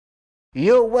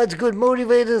Yo, what's good,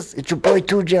 motivators? It's your boy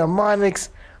 2J Harmonix.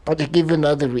 About to give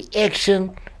another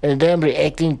reaction, and then I'm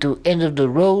reacting to End of the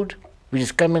Road, which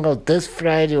is coming out this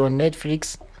Friday on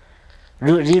Netflix.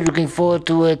 Really looking forward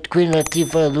to it. Queen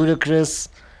Latifah, Ludacris.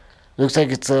 Looks like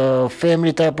it's a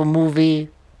family type of movie.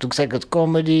 Looks like it's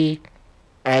comedy.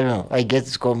 I don't know. I guess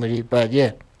it's comedy, but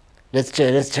yeah, let's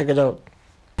check it out.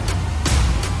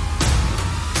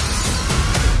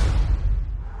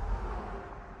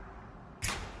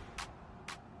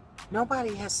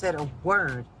 Nobody has said a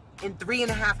word in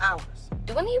 3.5 hours.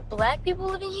 Do any black people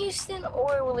live in Houston,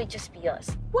 or will it just be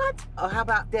us? What? Oh, how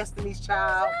about Destiny's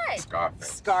Child? Right.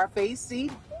 Scarface, see?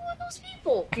 Who are those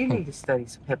people? You need to study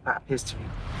some hip-hop history.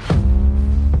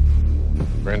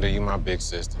 Brenda, you my big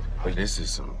sister. But this is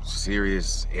some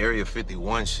serious Area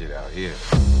 51 shit out here.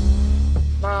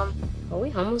 Mom, are we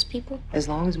homeless people? As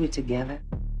long as we're together,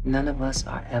 none of us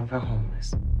are ever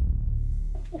homeless.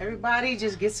 Everybody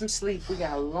just get some sleep. We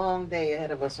got a long day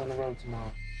ahead of us on the road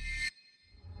tomorrow.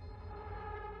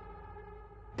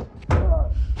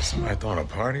 Somebody throwing a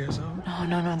party or something?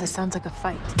 No. This sounds like a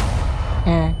fight.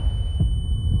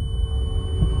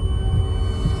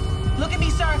 Look at me,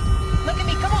 sir. Look at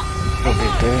me. Come on.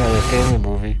 Okay, they're another family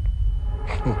movie.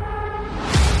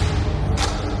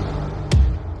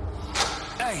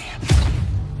 Hey,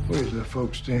 Where's the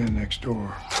folks staying next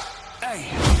door? hey,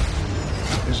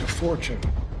 There's a fortune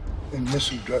in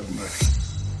missing drug money.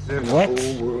 There's What? a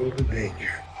whole world of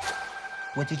danger.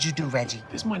 What did you do, Reggie?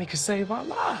 This money could save our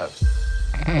lives.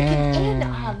 In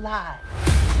our lives.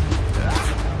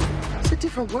 It's a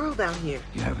different world out here.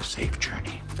 You have a safe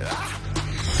journey.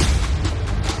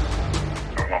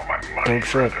 Don't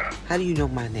trip. How do you know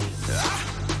my name?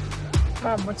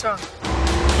 Mom, what's wrong? This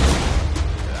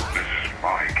is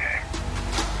my game.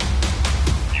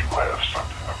 You have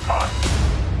something of mine.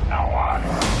 Now I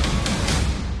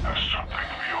have something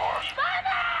of yours.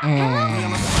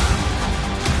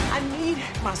 I need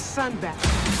my son back.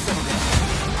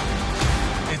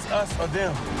 it's us or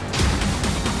them.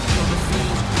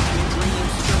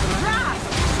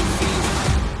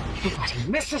 Nobody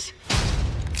misses.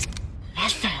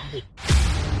 That's family.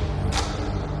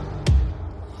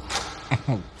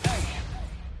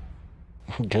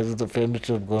 Because the family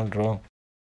stuff gone wrong.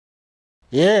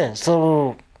 Yeah,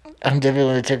 so I'm definitely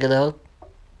gonna check it out.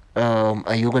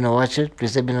 Are you gonna watch it?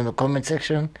 Please let me know in the comment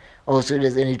section. Also, if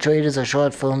there's any trailers or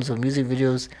short films or music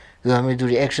videos you want me to do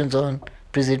reactions on,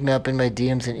 please hit me up in my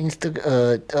DMs and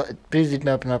please hit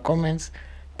me up in our comments.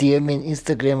 DM me on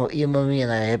Instagram or email me,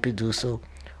 and I'm happy to do so.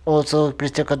 Also,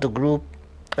 please check out the group.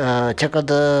 Check out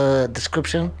the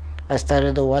description. I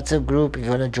started a WhatsApp group. If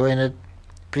you wanna join it,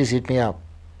 please hit me up.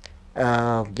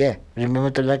 Yeah, remember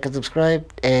to like and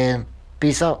subscribe, and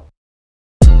peace out.